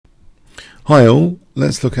Hi all,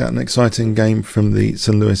 let's look at an exciting game from the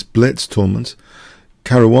St. Louis Blitz tournament.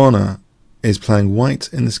 Caruana is playing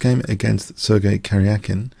white in this game against Sergey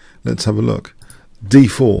Karjakin. Let's have a look.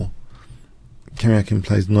 d4, Karjakin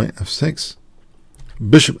plays knight f6,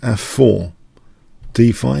 bishop f4,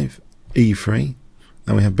 d5, e3,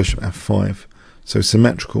 and we have bishop f5. So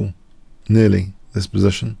symmetrical, nearly, this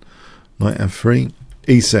position. Knight f3,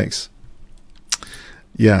 e6.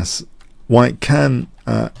 Yes, white can,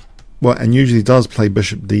 well, and usually does play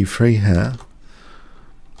bishop d3 here.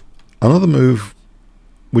 Another move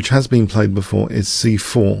which has been played before is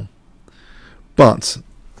c4, but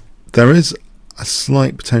there is a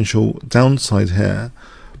slight potential downside here.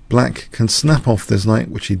 Black can snap off this knight,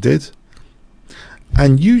 which he did,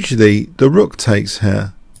 and usually the rook takes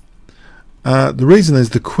here. The reason is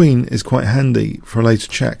the queen is quite handy for a later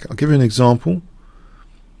check. I'll give you an example.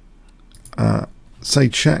 Say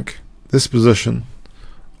check this position.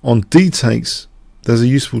 On d takes, there's a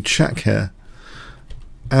useful check here,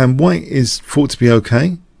 and white is thought to be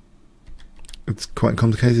okay. It's quite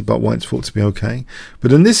complicated, but white's thought to be okay.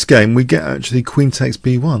 But in this game, we get actually queen takes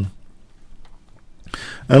b1,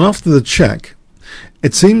 and after the check,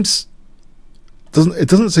 it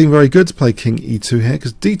doesn't seem very good to play king e2 here,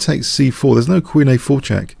 because d takes c4. There's no queen a4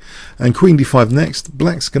 check, and queen d5 next.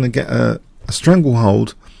 Black's going to get a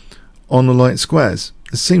stranglehold on the light squares.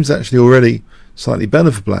 This seems actually already slightly better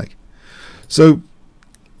for black. So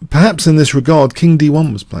perhaps in this regard king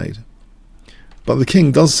d1 was played, but the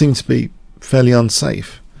king does seem to be fairly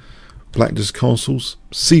unsafe. Black just castles,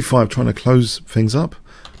 c5 trying to close things up,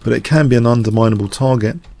 but it can be an underminable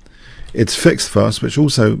target. It's fixed first, which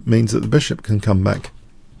also means that the bishop can come back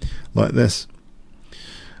like this.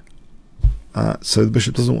 So the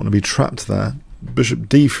bishop doesn't want to be trapped there. Bishop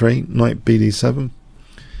d3, knight bd7,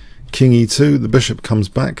 king e2, the bishop comes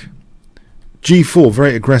back. g4,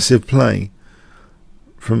 very aggressive play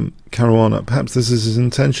from Caruana. Perhaps this is his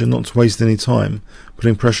intention, not to waste any time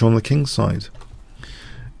putting pressure on the king's side.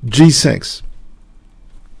 g6,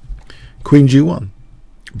 queen g1,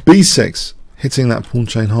 b6, hitting that pawn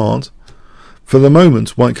chain hard. For the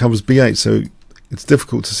moment, white covers b8, so it's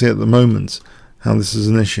difficult to see at the moment how this is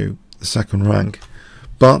an issue, the second rank.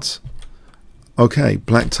 But, okay,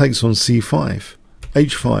 black takes on c5,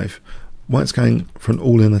 h5. White's going for an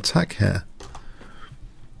all-in attack here.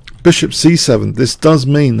 Bishop c7. This does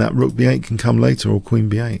mean that rook b8 can come later, or queen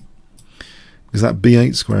b8, because that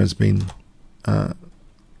b8 square has been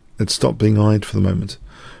it's stopped being eyed for the moment.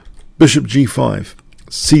 Bishop g5,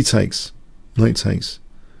 c takes, knight takes.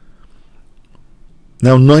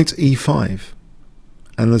 Now knight e5,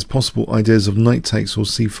 and there's possible ideas of knight takes or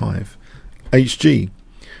c5. hg.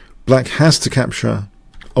 Black has to capture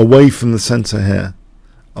away from the center here,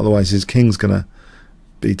 otherwise his king's gonna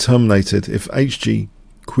be terminated. If hg,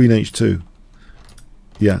 queen h2,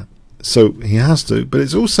 yeah, so he has to, but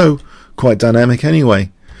it's also quite dynamic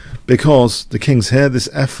anyway, because the king's here. This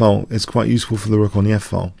f file is quite useful for the rook on the f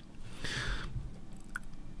file.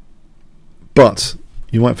 But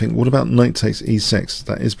you might think, what about knight takes e6?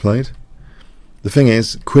 That is played. The thing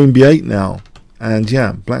is, queen b8 now, and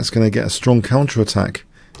yeah, black's going to get a strong counter attack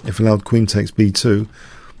if allowed queen takes b2.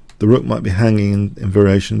 The rook might be hanging in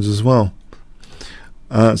variations as well.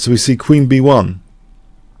 So we see queen b1.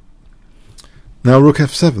 Now rook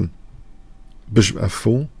f7, bishop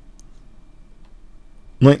f4,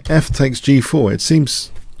 knight f takes g4. It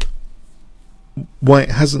seems white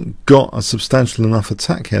hasn't got a substantial enough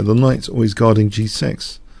attack here. The knight's always guarding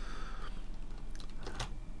g6.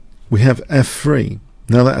 We have f3.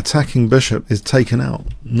 Now that attacking bishop is taken out.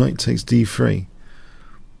 Knight takes d3.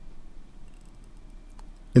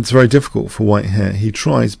 It's very difficult for white here. He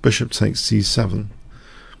tries bishop takes c7.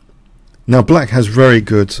 Now black has very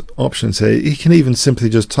good options here. He can even simply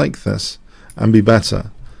just take this and be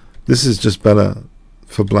better. This is just better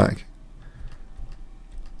for black.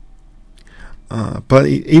 But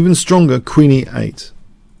even stronger, queen e8.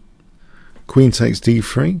 Queen takes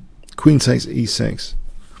d3. Queen takes e6.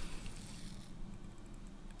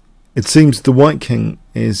 It seems the white king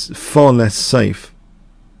is far less safe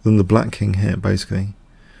than the black king here, basically.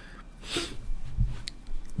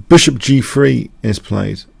 Bishop g3 is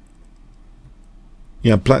played.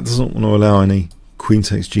 Yeah, black doesn't want to allow any queen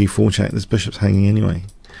takes g4 check. This bishop's hanging anyway.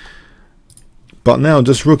 But now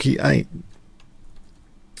just rook e8.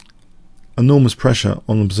 Enormous pressure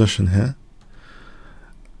on the position here.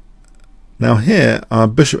 Now here,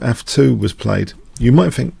 bishop f2 was played. You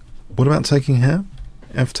might think, what about taking here?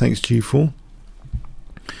 F takes g4.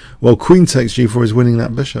 Well, queen takes g4 is winning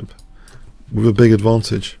that bishop with a big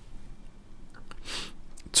advantage.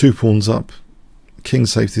 2 pawns up. King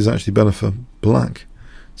safety is actually better for black.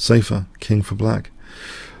 safer king for black.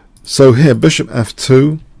 So here, bishop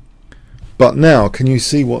f2. But now, can you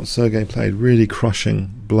see what Sergey played? Really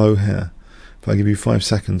crushing blow here. If I give you 5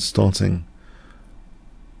 seconds starting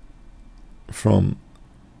from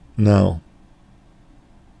now.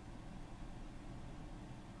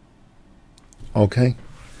 Okay.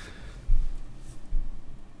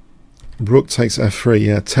 Rook takes f3,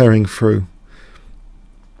 yeah, tearing through.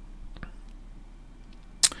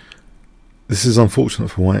 This is unfortunate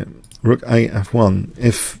for white. Rook a f1.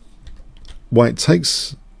 If white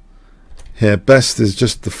takes here, best is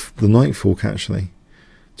just the knight fork actually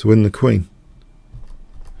to win the queen.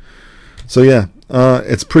 So yeah,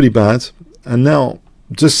 it's pretty bad. And now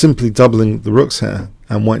just simply doubling the rooks here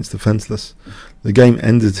and white's defenseless. The game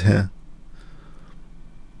ended here.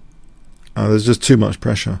 There's just too much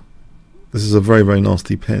pressure. This is a very, very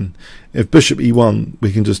nasty pin. If bishop e1,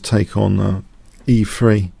 we can just take on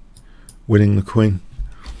e3, winning the queen.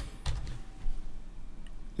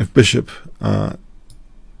 If bishop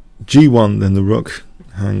g1, then the rook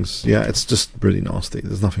hangs. Yeah, it's just really nasty.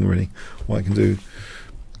 There's nothing really white can do.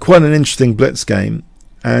 Quite an interesting blitz game,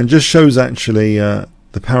 and just shows actually the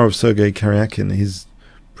power of Sergey Karjakin. He's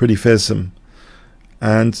pretty fearsome.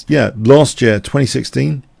 And yeah, last year,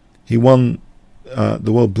 2016, he won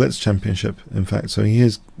the World Blitz Championship, in fact. So he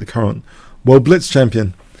is the current World Blitz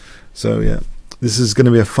Champion. So yeah, this is going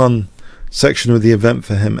to be a fun section of the event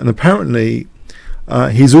for him. And apparently,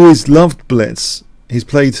 he's always loved Blitz. He's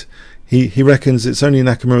played, he reckons it's only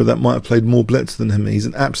Nakamura that might have played more Blitz than him. He's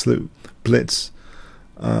an absolute Blitz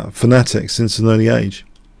fanatic since an early age.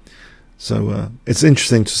 So it's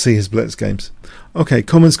interesting to see his Blitz games. Okay,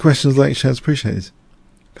 comments, questions, likes, shares, appreciated.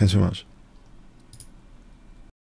 Thanks very much.